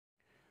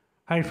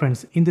Hi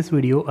friends, in this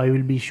video I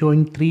will be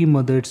showing 3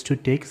 methods to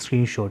take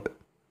screenshot.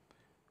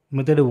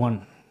 Method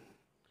 1.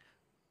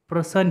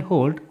 Press and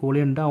hold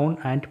volume down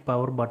and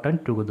power button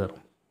together.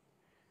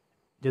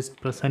 Just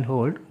press and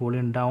hold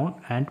volume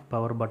down and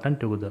power button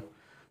together.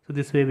 So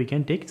this way we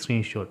can take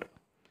screenshot.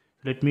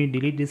 Let me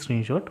delete this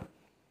screenshot.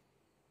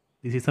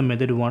 This is a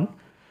method 1.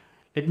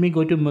 Let me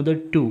go to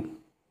method 2.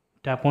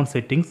 Tap on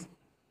settings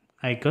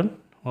icon,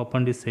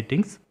 open this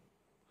settings.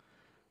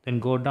 Then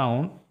go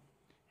down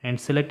and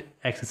select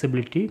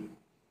accessibility,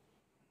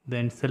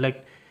 then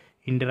select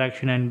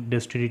interaction and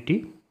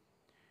dexterity.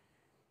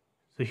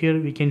 So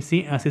here we can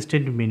see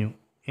assistant menu.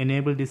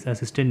 Enable this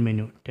assistant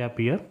menu. Tap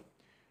here.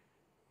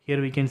 Here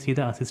we can see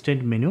the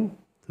assistant menu.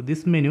 So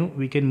this menu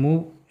we can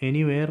move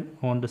anywhere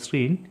on the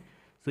screen.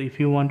 So if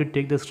you want to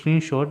take the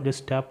screenshot,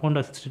 just tap on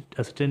the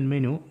assistant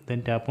menu,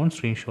 then tap on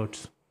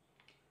screenshots.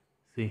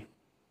 See.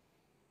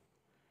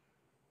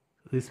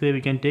 This way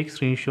we can take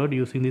screenshot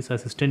using this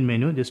assistant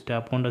menu. Just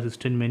tap on the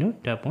assistant menu,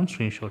 tap on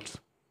screenshots.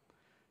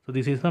 So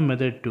this is the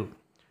method 2.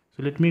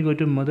 So let me go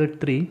to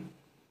method 3.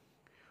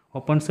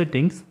 Open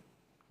settings,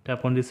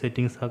 tap on the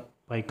settings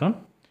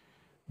icon,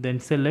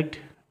 then select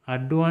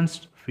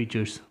advanced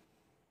features.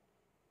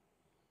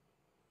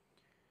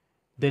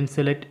 Then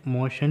select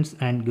motions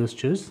and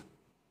gestures.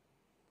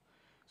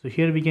 So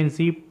here we can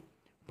see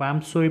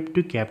palm swipe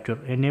to capture.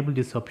 Enable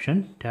this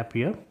option, tap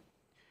here.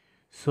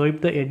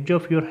 Swipe the edge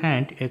of your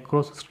hand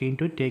across the screen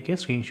to take a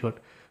screenshot.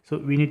 So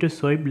we need to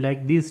swipe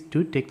like this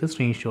to take the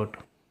screenshot.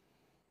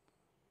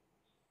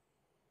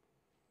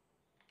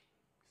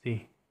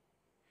 See,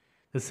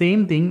 the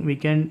same thing we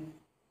can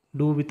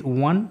do with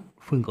one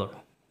finger.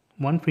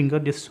 One finger,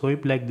 just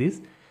swipe like this,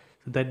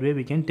 so that way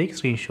we can take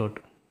screenshot.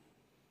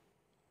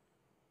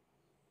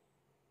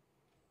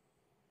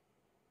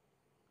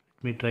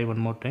 Let me try one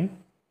more time.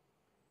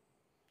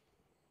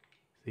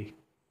 See.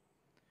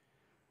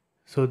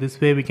 So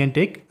this way we can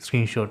take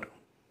screenshot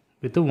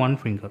with the one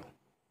finger.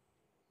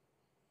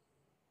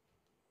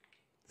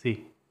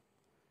 See.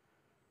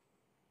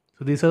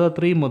 So these are the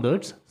 3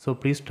 methods. So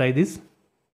please try this.